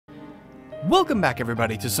Welcome back,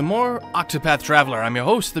 everybody, to some more Octopath Traveler. I'm your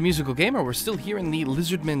host, the Musical Gamer. We're still here in the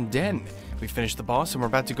Lizardman Den. We finished the boss, and we're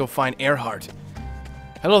about to go find Earhart.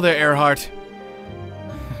 Hello there, Earhart.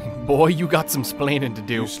 Boy, you got some splaining to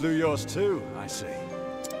do. You slew yours too, I see.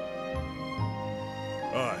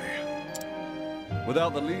 Aye.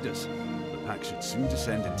 Without the leaders, the pack should soon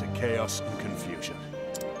descend into chaos and confusion.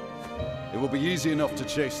 It will be easy enough to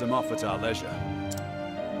chase them off at our leisure.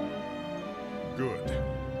 Good.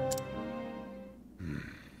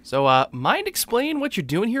 So, mind explain what you're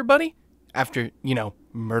doing here, buddy? After, you know,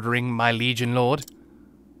 murdering my Legion Lord?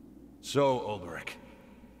 So, Olberic,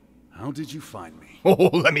 how did you find me? Oh,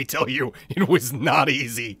 let me tell you, it was not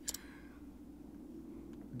easy.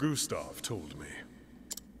 Gustav told me.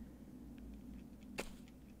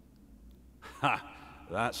 Ha!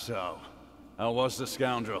 That's so. How was the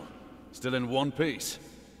scoundrel? Still in one piece?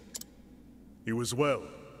 He was well,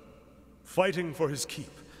 fighting for his keep.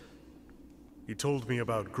 He told me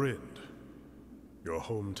about Grind, your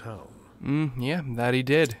hometown. Yeah, that he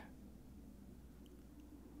did.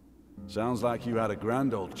 Sounds like you had a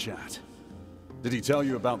grand old chat. Did he tell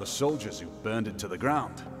you about the soldiers who burned it to the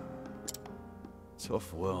ground?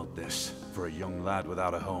 Tough world, this, for a young lad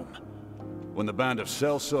without a home. When the band of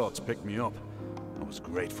sellswords picked me up, I was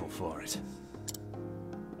grateful for it.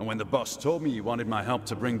 And when the boss told me he wanted my help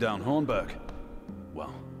to bring down Hornburg,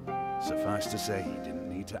 well, suffice to say he didn't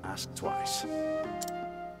need to ask twice.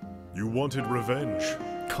 You wanted revenge.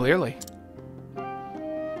 Clearly.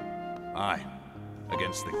 Aye.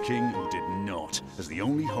 Against the king who did naught, as the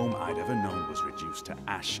only home I'd ever known was reduced to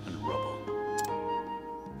ash and rubble.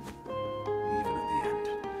 Even at the end,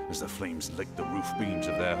 as the flames licked the roof beams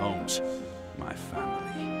of their homes, my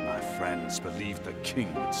family, my friends believed the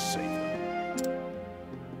king would save them.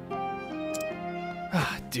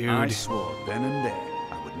 Ah, dude. I swore then and there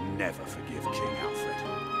I would never forgive King Alfred.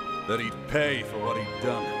 That he'd pay for what he'd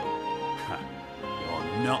done. Or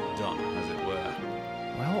not done, as it were.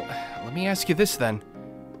 Well, let me ask you this then.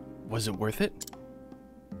 Was it worth it?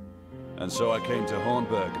 And so I came to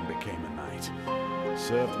Hornburg and became a knight.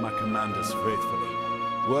 Served my commanders faithfully.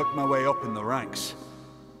 Worked my way up in the ranks.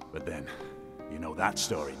 But then, you know that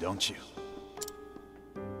story, don't you?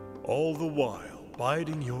 All the while,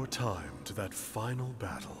 biding your time to that final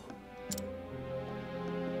battle.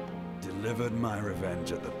 Delivered my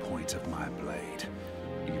revenge at the point of my blade,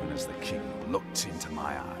 even as the king looked into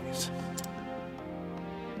my eyes.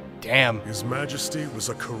 Damn. His Majesty was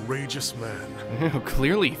a courageous man.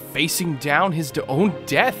 Clearly facing down his own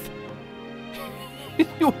death.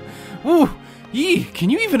 Ooh, yee, can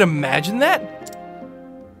you even imagine that?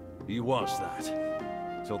 He was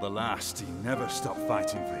that. Till the last, he never stopped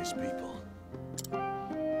fighting for his people.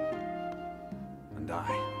 And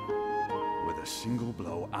I, with a single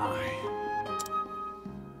blow,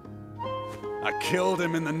 I killed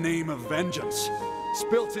him in the name of vengeance.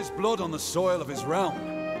 Spilt his blood on the soil of his realm.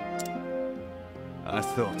 I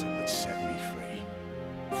thought it would set me free.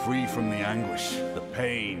 Free from the anguish, the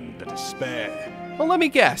pain, the despair. Well, let me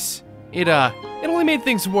guess. It only made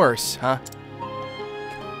things worse, huh?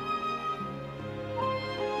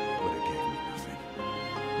 But it gave me nothing.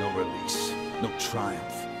 No release, no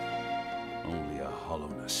triumph. Only a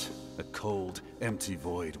hollowness, a cold, empty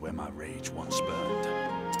void where my rage once burned.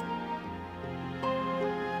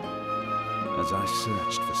 As I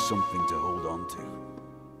searched for something to hold on to,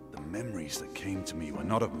 the memories that came to me were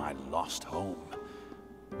not of my lost home,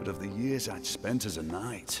 but of the years I'd spent as a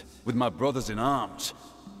knight, with my brothers in arms,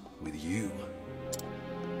 with you.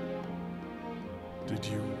 Did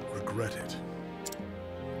you regret it?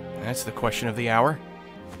 That's the question of the hour.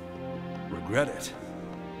 Regret it?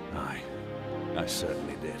 Aye, I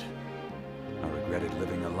certainly did. I regretted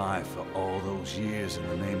living a lie for all those years in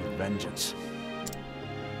the name of vengeance.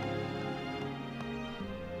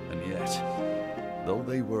 And yet, though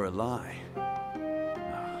they were a lie,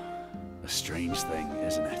 a strange thing,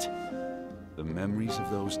 isn't it? The memories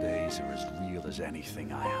of those days are as real as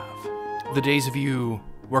anything I have. The days of you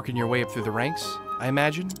working your way up through the ranks, I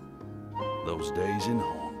imagine? Those days in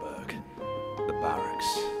Hornburg, the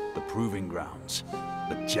barracks, the proving grounds,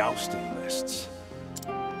 the jousting lists.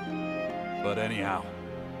 But anyhow,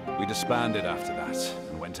 we disbanded after that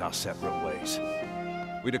and went our separate ways.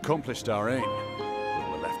 We'd accomplished our aim, but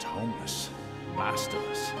were left homeless,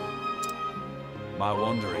 masterless. My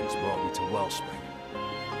wanderings brought me to Wellspring,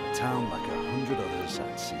 a town like 100 others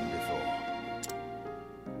I'd seen before.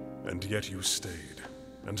 And yet you stayed,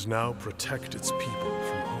 and now protect its people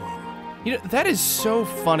from harm. You know, that is so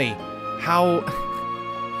funny how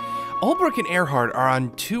Olberic and Earhart are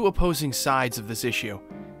on two opposing sides of this issue.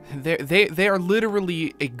 They are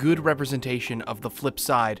literally a good representation of the flip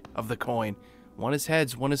side of the coin. One is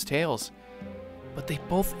heads, one is tails. But they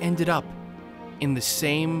both ended up in the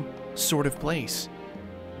same sort of place.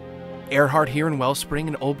 Earhart here in Wellspring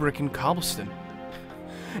and Olberic in Cobblestone.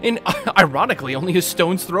 And ironically, only a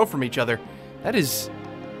stone's throw from each other. That is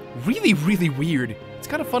really, really weird. It's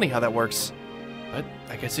kind of funny how that works. But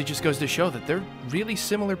I guess it just goes to show that they're really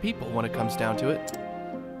similar people when it comes down to it.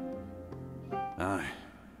 Aye.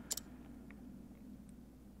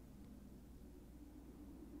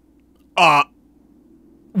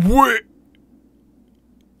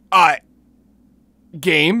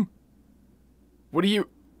 Game? What are you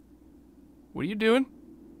doing?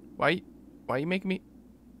 Why are you making me,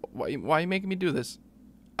 why are you making me do this?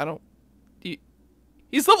 I don't,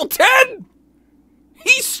 he's level 10!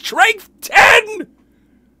 He's strength 10!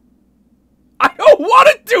 I don't want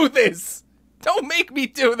to do this! Don't make me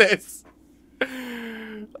do this!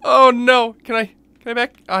 Oh no, can I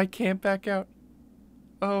back? I can't back out.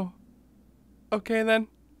 Oh. Okay then.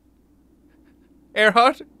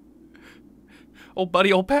 Earhart? Old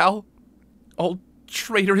buddy, old pal. Old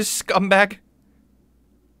traitorous scumbag.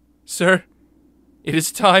 Sir, it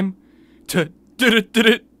is time to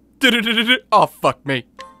oh, fuck me.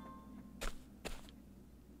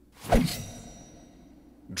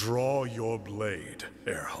 Draw your blade,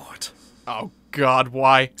 Earhart. Oh god,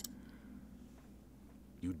 why?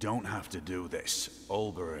 You don't have to do this,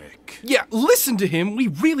 Olberic. Yeah, listen to him, we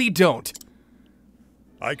really don't.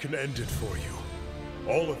 I can end it for you.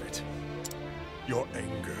 All of it. Your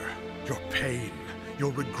anger, your pain,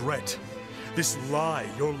 your regret. This lie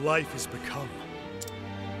your life has become.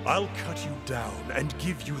 I'll cut you down and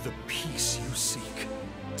give you the peace you seek.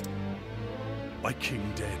 My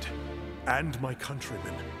king dead, and my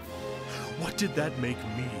countrymen. What did that make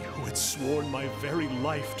me, who had sworn my very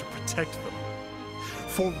life to protect them?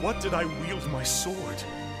 For what did I wield my sword?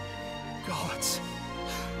 Gods,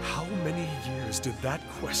 how many years did that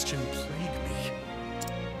question plague me?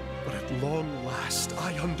 But at long last,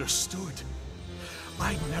 I understood.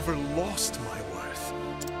 I never lost my worth.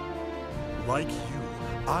 Like you,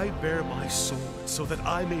 I bear my sword so that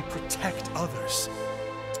I may protect others.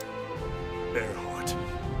 Earhart,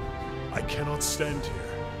 I cannot stand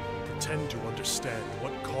here and pretend to understand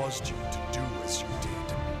what caused you to do as you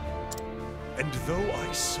did. And though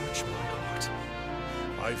I search my heart,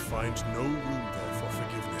 I find no room there for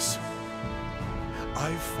forgiveness.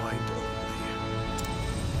 I find only...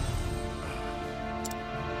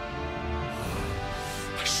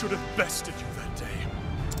 I should have bested you that day.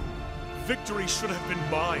 Victory should have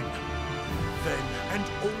been mine. Then, and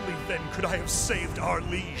only then, could I have saved our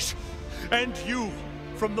liege. And you,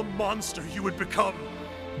 from the monster you had become.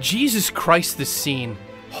 Jesus Christ, this scene.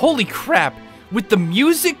 Holy crap. With the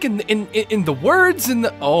music and in the words and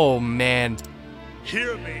the... Oh, man.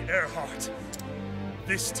 Hear me, Earhart.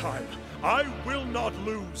 This time, I will not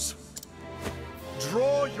lose.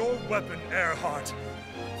 Draw your weapon, Earhart.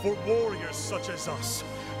 For warriors such as us,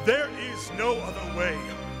 there is no other way.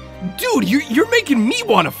 Dude, you're making me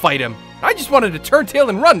want to fight him. I just wanted to turn tail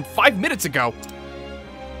and run 5 minutes ago.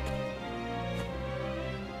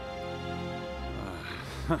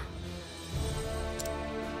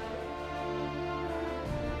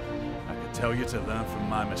 Tell you to learn from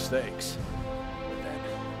my mistakes. But then,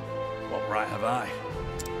 what right have I?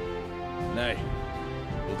 Nay,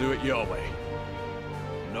 we'll do it your way.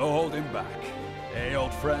 No holding back. Eh,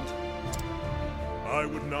 old friend? I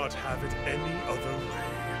would not have it any other way.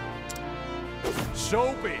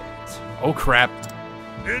 So be it. Oh, crap.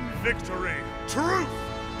 In victory, truth!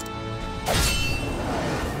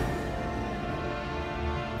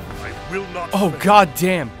 I will not Oh, fail. god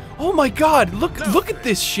damn. Oh my god, look at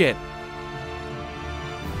this shit.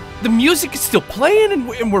 The music is still playing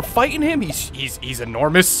and we're fighting him. He's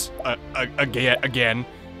enormous again.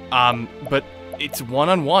 But it's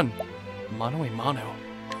one-on-one. Mano a mano.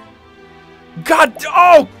 God,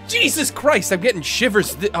 oh, Jesus Christ, I'm getting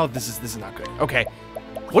shivers. Oh, this is not good. Okay.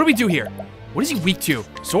 What do we do here? What is he weak to?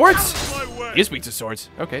 Swords? He is weak to swords.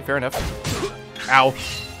 Okay, fair enough. Ow.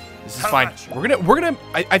 This is fine.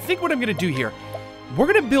 I think what I'm gonna do here, we're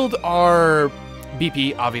gonna build our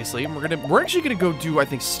BP, obviously, and we're actually gonna go do, I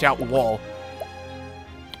think, Stout Wall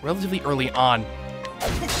relatively early on.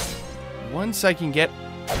 Once I can get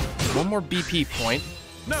one more BP point.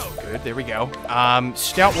 No. Good, there we go.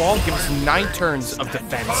 Stout Wall, give us 9 turns of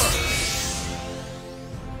defense.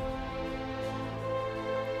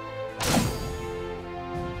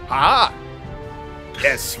 Ah!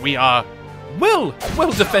 Yes, we are well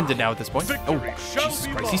defended now at this point. Oh, Jesus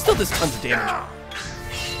Christ, he still does tons of damage.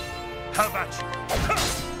 How about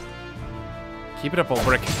you? Keep it up,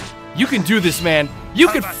 Olberic. You can do this, man. You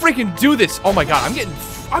can freaking do this. Oh my god,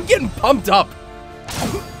 I'm getting pumped up.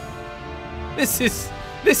 This is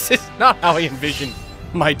not how I envisioned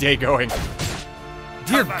my day going.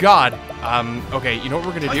 Dear God. Okay, you know what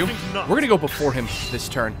we're gonna do? We're gonna go before him this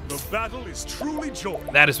turn. The battle is truly joy.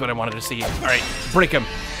 That is what I wanted to see. All right, break him.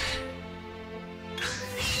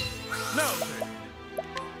 Now then.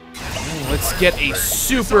 Let's get a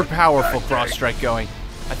super powerful cross strike going.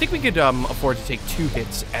 I think we could afford to take 2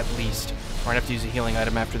 hits at least. We're gonna have to use a healing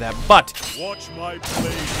item after that. But Watch my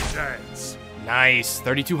blade dance. nice,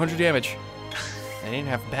 3,200 damage. That ain't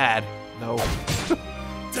half bad though.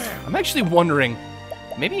 Damn. I'm actually wondering,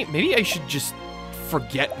 maybe I should just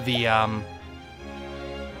forget the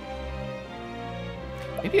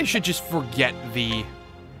maybe I should just forget the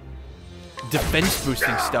defense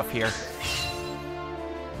boosting stuff here.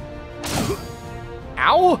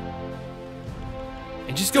 Ow!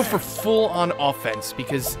 And just go for full-on offense,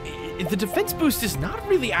 because the defense boost is not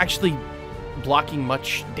really actually blocking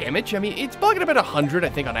much damage. I mean, it's blocking about 100, I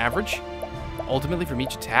think, on average, ultimately, from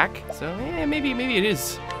each attack. So, yeah, maybe it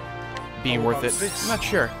is being worth it. I'm not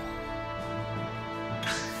sure.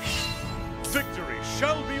 Victory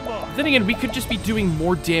shall be mine. Then again, we could just be doing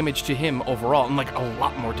more damage to him overall, and, like, a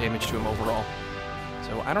lot more damage to him overall.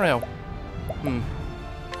 So, I don't know.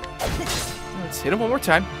 Let's hit him one more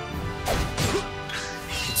time.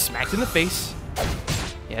 Get smacked in the face.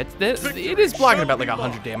 Yeah, it is blocking about like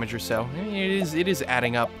 100 damage or so. I mean, it is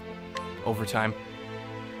adding up over time.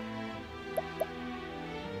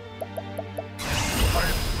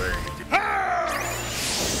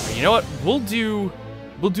 You know what? We'll do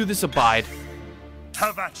this abide.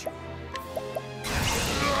 Have at you.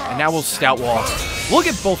 And now we'll stout wall. We'll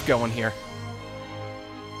get both going here.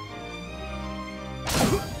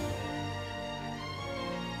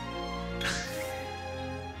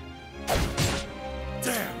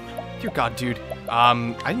 Dear God, dude.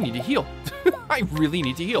 I need to heal. I really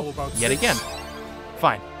need to heal. Yet again.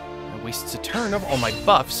 Fine. That wastes a turn of all my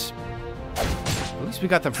buffs. At least we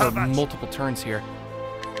got them for multiple turns here.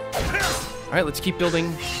 Alright, let's keep building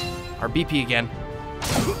our BP again.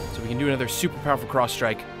 So we can do another super powerful cross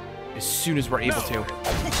strike as soon as we're able to.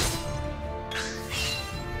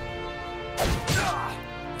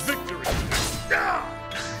 Victory.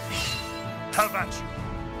 Have at you.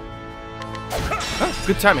 Oh,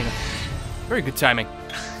 good timing. Very good timing.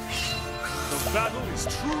 The battle is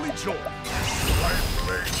truly joy.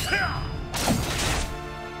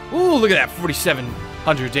 Ooh, look at that.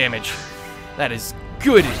 4,700 damage. That is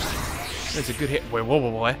good. That's a good hit. Wait, whoa.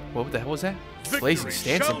 What the hell was that? Blazing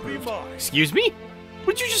stance improved. Excuse me?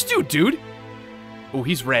 What did you just do, dude? Oh,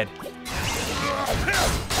 he's red.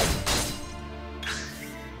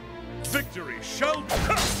 Victory shall be.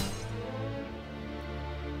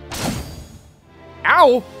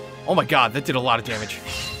 Ow! Oh my god, that did a lot of damage.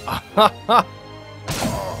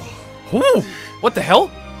 Ooh, what the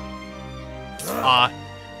hell?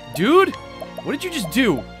 Dude? What did you just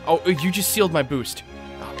do? Oh, you just sealed my boost.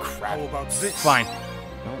 Oh, crap. How about this? Fine.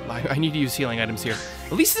 No, I need to use healing items here.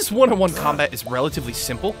 At least this one-on-one combat is relatively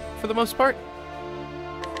simple, for the most part.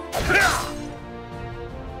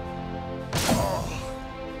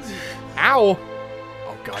 Ow!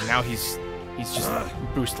 Oh god, now he's just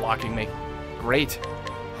boost locking me. Great.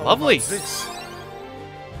 Lovely.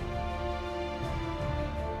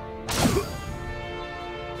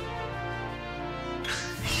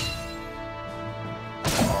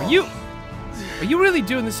 Are you really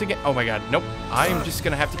doing this again? Oh my god, nope. I'm just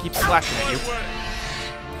gonna have to keep slashing at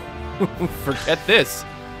you. Forget this.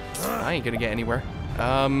 I ain't gonna get anywhere.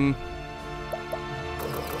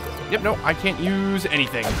 Yep, no, I can't use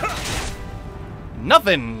anything.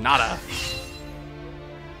 Nothing, nada.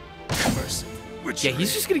 Yeah,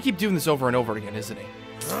 he's just gonna keep doing this over and over again, isn't he?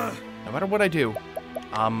 No matter what I do.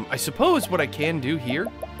 I suppose what I can do here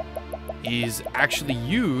is actually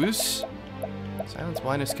use silence,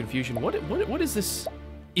 blindness, confusion. What is this?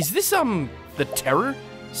 Is this the terror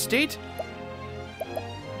state?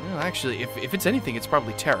 Well, actually, if it's anything, it's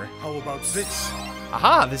probably terror. How about this?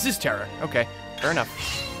 Aha, this is terror. Okay, fair enough.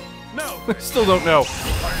 No. Still don't know.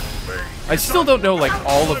 I still don't know like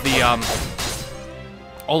all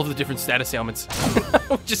of the different status ailments,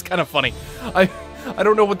 which is kind of funny. I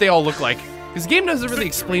don't know what they all look like because the game doesn't really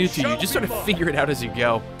explain it to you. You just sort of figure it out as you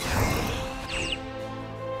go.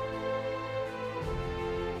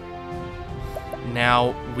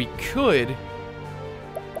 Now we could.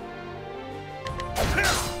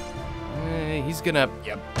 He's gonna.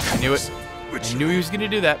 Yep, I knew it. I knew he was gonna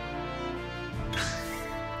do that.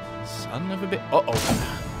 Son of a bit. Uh-oh.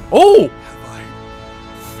 Oh! Have I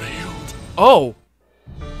failed? Oh!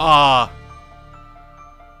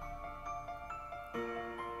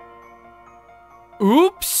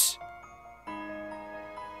 Oops!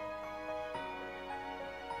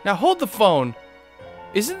 Now hold the phone.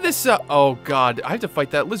 Isn't this, oh god, I have to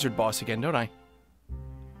fight that lizard boss again, don't I?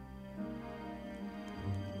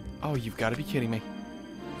 Oh, you've got to be kidding me.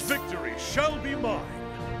 Victory shall be mine.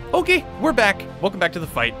 Okay, we're back. Welcome back to the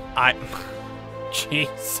fight.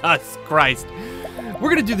 Jesus Christ. We're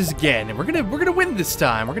gonna do this again, and we're gonna win this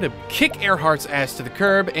time. We're gonna kick Earhart's ass to the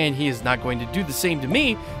curb, and he is not going to do the same to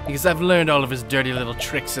me, because I've learned all of his dirty little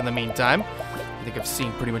tricks in the meantime. I think I've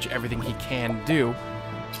seen pretty much everything he can do.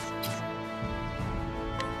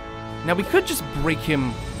 Now, we could just break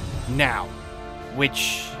him now,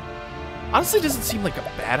 which honestly doesn't seem like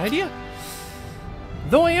a bad idea.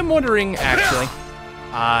 Though I am wondering, actually,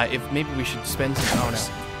 if maybe we should spend some... Oh,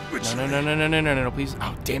 no. No, please.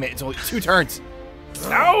 Oh, damn it. It's only 2 turns.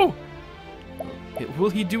 No! Will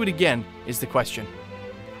he do it again, is the question.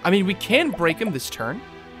 I mean, we can break him this turn,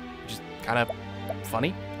 which is kind of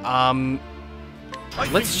funny.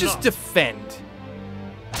 Let's just defend.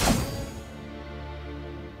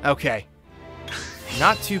 Okay.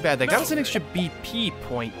 Not too bad. That got us an extra BP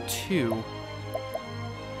point, too.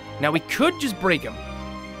 Now, we could just break him.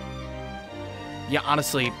 Yeah,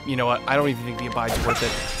 honestly, you know what? I don't even think the abide's worth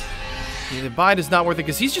it. The abide is not worth it,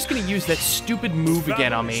 because he's just going to use that stupid move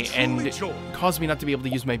again on me and cause me not to be able to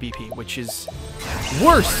use my BP, which is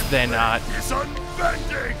worse than,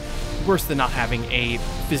 worse than not having a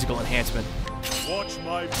physical enhancement. Watch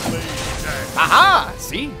my blade dance. Aha!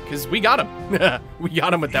 See? Because we got him. We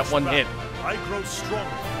got him with that one hit. I grow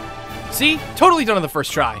stronger. See? Totally done on the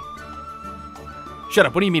first try. Shut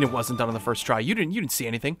up. What do you mean it wasn't done on the first try? You didn't see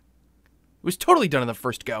anything. It was totally done on the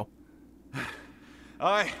first go.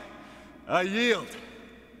 I yield.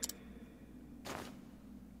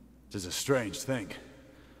 'Tis a strange thing.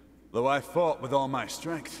 Though I fought with all my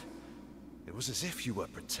strength, it was as if you were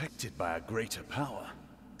protected by a greater power.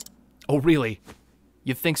 Oh, really?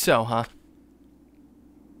 You think so, huh?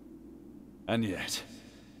 And yet,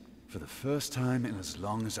 for the first time in as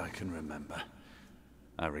long as I can remember,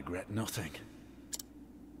 I regret nothing.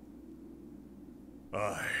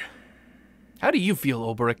 How do you feel,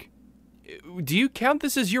 Olberic? Do you count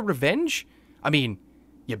this as your revenge? I mean,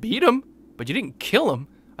 you beat him, but you didn't kill him.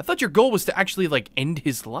 I thought your goal was to actually, like, end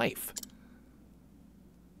his life.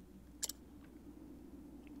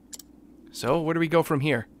 So, where do we go from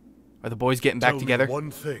here? Are the boys getting back together? Tell me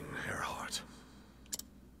one thing, Earhart.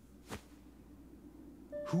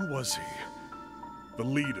 Who was he? The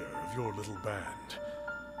leader of your little band.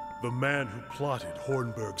 The man who plotted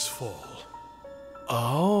Hornburg's fall.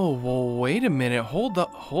 Oh, well, wait a minute. Hold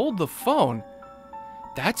the phone.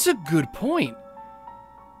 That's a good point.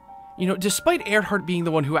 You know, despite Earhart being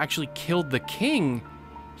the one who actually killed the king,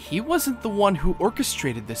 he wasn't the one who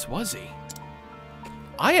orchestrated this, was he?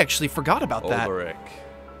 I actually forgot about that. Olberic,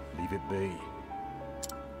 leave it be.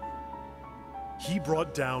 He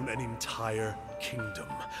brought down an entire kingdom.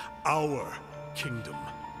 Our kingdom.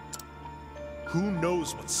 Who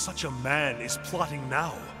knows what such a man is plotting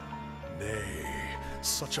now? Nay,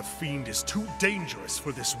 such a fiend is too dangerous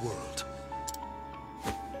for this world.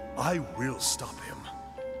 I will stop him.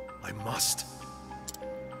 I must.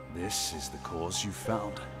 This is the cause you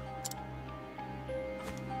found.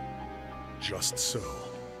 Just so.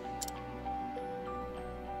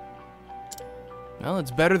 Well,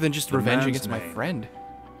 it's better than just The revenge man's against my name friend.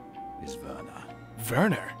 Is Werner.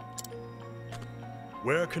 Werner?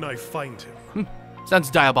 Where can I find him?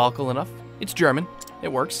 Sounds diabolical enough. It's German.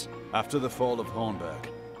 It works. After the fall of Hornburg,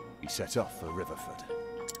 he set off for Riverford.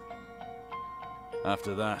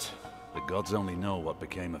 After that, the gods only know what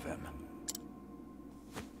became of him.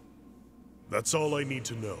 That's all I need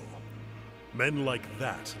to know. Men like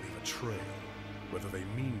that leave a trail, whether they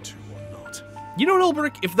mean to or not. You know what,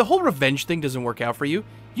 Olberic? If the whole revenge thing doesn't work out for you,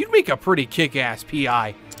 you'd make a pretty kick-ass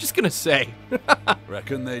PI. Just gonna say.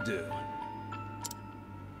 Reckon they do.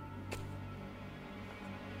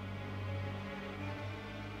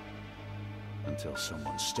 Until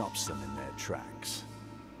someone stops them in their tracks.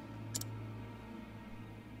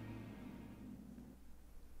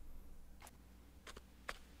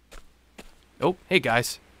 Oh, hey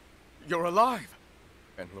guys. You're alive!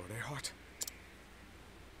 And Lord Earhart?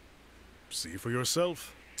 See for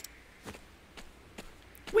yourself.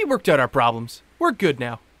 We worked out our problems. We're good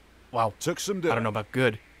now. Wow. Took some I doing, don't know about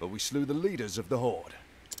good. but we slew the leaders of the Horde.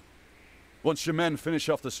 Once your men finish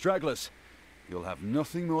off the stragglers, you'll have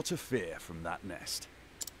nothing more to fear from that nest.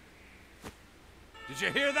 Did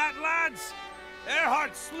you hear that, lads?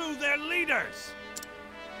 Earhart slew their leaders!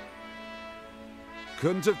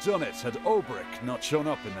 Couldn't have done it had Olberic not shown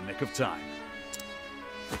up in the nick of time.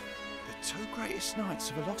 The two greatest knights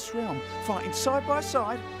of a lost realm fighting side by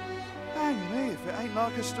side? Hang me if it ain't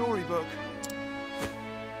like a storybook.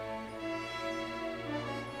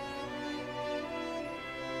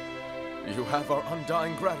 You have our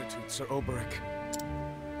undying gratitude, Sir Olberic.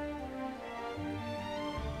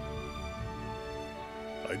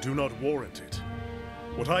 I do not warrant it.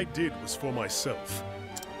 What I did was for myself.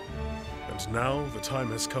 And now the time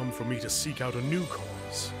has come for me to seek out a new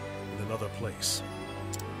cause in another place.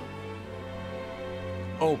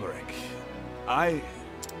 Olberic,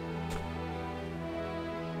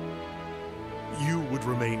 You would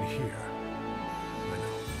remain here. I know.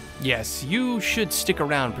 Yes, you should stick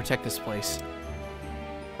around and protect this place.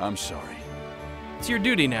 I'm sorry. It's your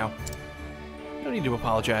duty now. You don't need to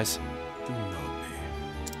apologize. Do not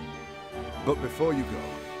be. But before you go,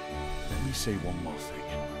 let me say one more thing.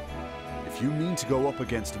 If you mean to go up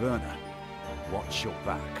against Werner, watch your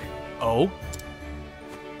back. Oh?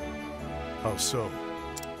 How so?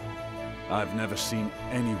 I've never seen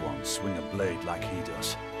anyone swing a blade like he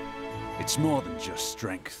does. It's more than just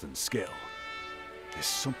strength and skill. There's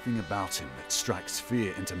something about him that strikes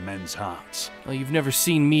fear into men's hearts. Well, you've never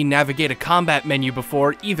seen me navigate a combat menu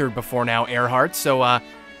before now, Earhart, so, I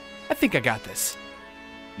think I got this.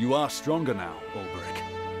 You are stronger now,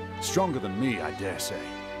 Olberic. Stronger than me, I dare say.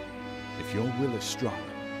 If your will is strong,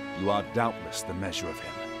 you are doubtless the measure of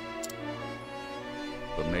him.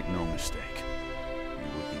 But make no mistake, you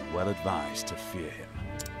would be well advised to fear him.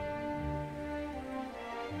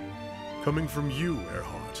 Coming from you,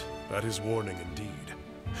 Earhart, that is warning indeed.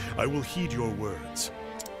 I will heed your words.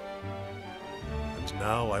 And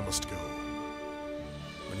now I must go.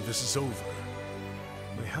 When this is over,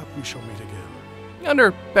 mayhap we shall meet again.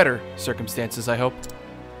 Under better circumstances, I hope.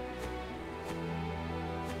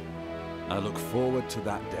 I look forward to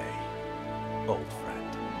that day, old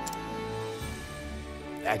friend.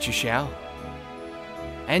 That you shall.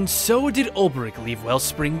 And so did Olberic leave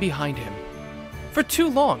Wellspring behind him. For too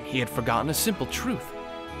long, he had forgotten a simple truth.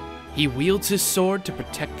 He wields his sword to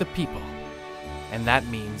protect the people. And that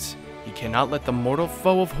means he cannot let the mortal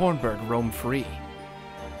foe of Hornburg roam free.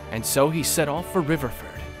 And so he set off for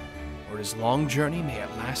Riverford, where his long journey may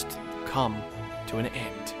at last come to an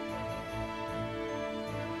end.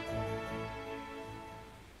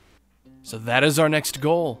 So that is our next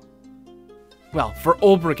goal. Well, for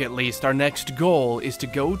Olberic at least, our next goal is to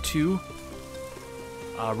go to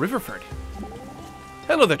Riverford.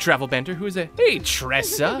 Hello there, Travel Banter. Who is it? Hey,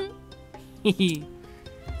 Tressa. You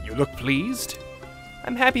look pleased.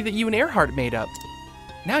 I'm happy that you and Earhart made up.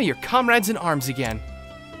 Now you're comrades in arms again.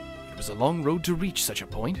 It was a long road to reach such a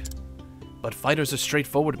point. But fighters are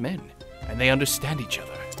straightforward men, and they understand each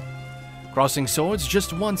other. Crossing swords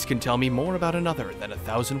just once can tell me more about another than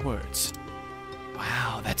 1,000 words.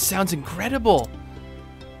 Wow, that sounds incredible.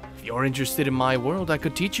 If you're interested in my world, I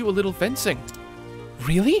could teach you a little fencing.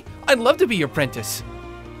 Really? I'd love to be your apprentice.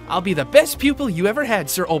 I'll be the best pupil you ever had,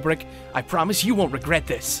 Sir Olberic. I promise you won't regret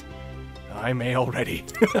this. I may already.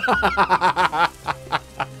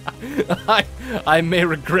 I may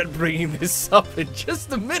regret bringing this up in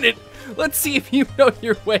just a minute. Let's see if you know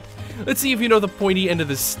your way. Let's see if you know the pointy end of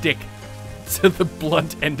the stick to the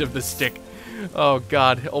blunt end of the stick. Oh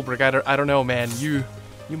God, Olberic, I don't know, man. You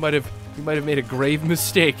might have made a grave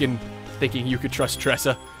mistake in thinking you could trust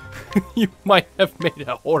Tressa. You might have made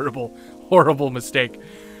a horrible mistake.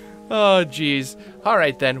 Oh, jeez. All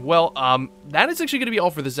right, then. Well, that is actually going to be all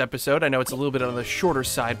for this episode. I know it's a little bit on the shorter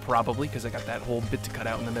side, probably, because I got that whole bit to cut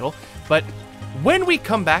out in the middle. But when we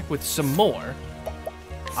come back with some more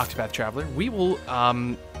Octopath Traveler, we will, I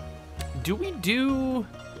might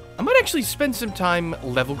actually spend some time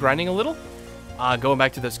level grinding a little. Going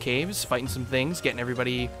back to those caves, fighting some things, getting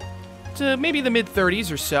everybody to maybe the mid-30s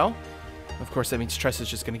or so. Of course, that means Tressa's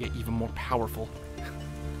just going to get even more powerful.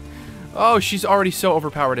 Oh, she's already so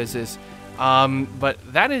overpowered as is. But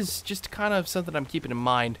that is just kind of something I'm keeping in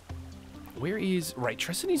mind. Where is... Right,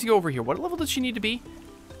 Tressa needs to go over here. What level does she need to be?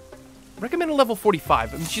 Recommend a level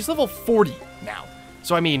 45. I mean, she's level 40 now.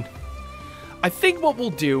 So, I mean, I think what we'll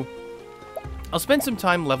do... I'll spend some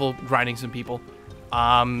time level grinding some people.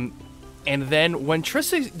 And then when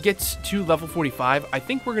Tressa gets to level 45, I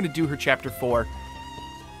think we're going to do her Chapter 4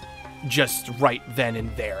 just right then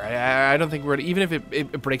and there. I don't think we're gonna, even if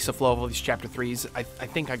it breaks the flow of all these Chapter 3s, I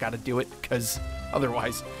think I gotta do it, because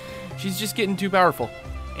otherwise she's just getting too powerful.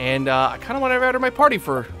 And I kind of want to have her out of my party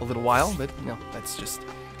for a little while, but you know, that's just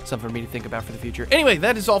something for me to think about for the future. Anyway,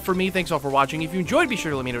 that is all for me. Thanks all for watching. If you enjoyed, be sure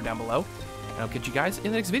to let me know down below, and I'll catch you guys in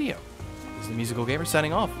the next video. This is the Musical Gamer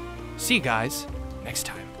signing off. See you guys next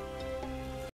time.